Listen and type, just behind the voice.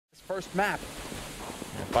First map.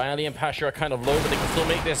 Finally, and Pasha are kind of low, but they can still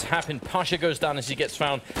make this happen. Pasha goes down as he gets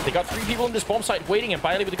found. They got 3 people in this bomb site waiting, and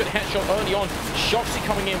Bailey with a good headshot early on. shox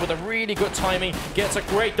coming in with a really good timing. Gets a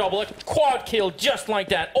great double, a quad kill just like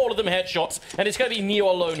that. All of them headshots, and it's going to be Neo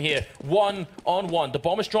alone here. 1-on-1. The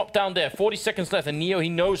bomb is dropped down there. 40 seconds left, and Neo, he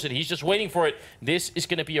knows it. He's just waiting for it. This is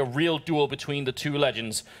going to be a real duel between the two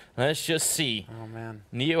legends. Let's just see. Oh, man.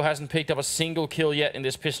 Neo hasn't picked up a single kill yet in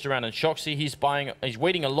this pistol round, and shox, he's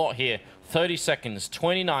waiting a lot here. 30 seconds,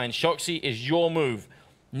 29. shox is your move.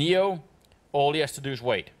 Neo, all he has to do is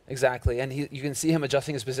wait. Exactly, and you can see him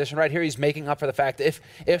adjusting his position right here. He's making up for the fact that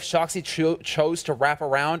if shox chose to wrap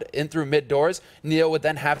around in through mid doors, Neo would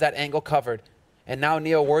then have that angle covered. And now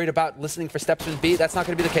Neo worried about listening for steps in B. That's not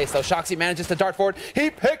going to be the case, though. shox manages to dart forward.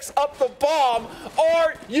 He picks up the bomb.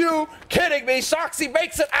 Are you kidding me? shox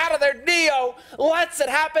makes it out of there. Neo lets it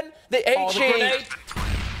happen. The HE. grenade.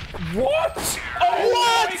 What? Oh,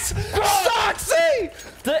 what? shox!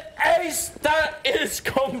 The ace, that is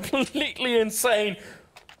completely insane.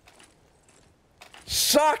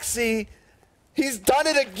 shox, he's done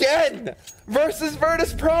it again versus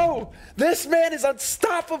Virtus Pro. This man is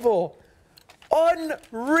unstoppable.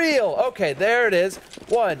 Unreal. Okay, there it is.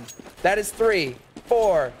 1. That is 3,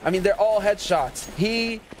 4. I mean, they're all headshots.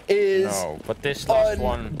 He is no, but this last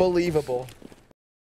one. Unbelievable.